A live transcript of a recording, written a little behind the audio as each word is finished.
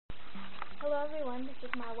Hello everyone, this is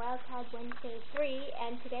my Wildcard Wednesday 3,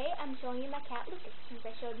 and today I'm showing you my cat Lucas, since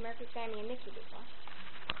I showed Murphy, Sammy, and Mickey before.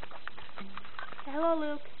 Hello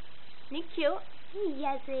Luke. Isn't he cute?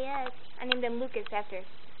 Yes, he is. I named him Lucas after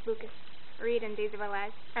Lucas Reed in Days of Our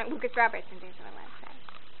Lives. Lucas Roberts in Days of Our Lives. Sorry.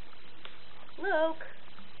 Luke.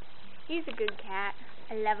 He's a good cat.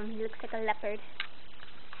 I love him. He looks like a leopard.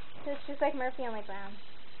 He looks just like Murphy, only brown.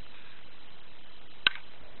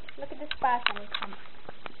 Look at the spots on his stomach.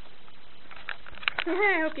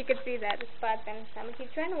 I hope you could see that, the spots on his stomach.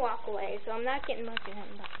 He's trying to walk away, so I'm not getting much of him,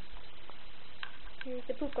 but here's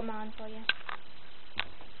the Pokemon for you.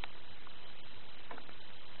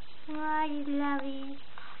 Oh, I love you.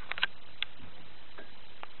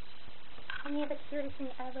 And you're the cutest thing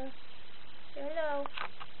ever. Hello.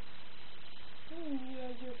 Yeah,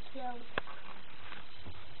 you're cute.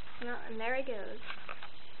 No, and there he goes.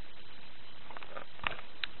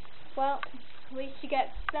 Well, at least you got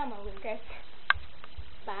some of Lucas.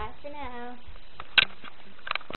 Bye for now.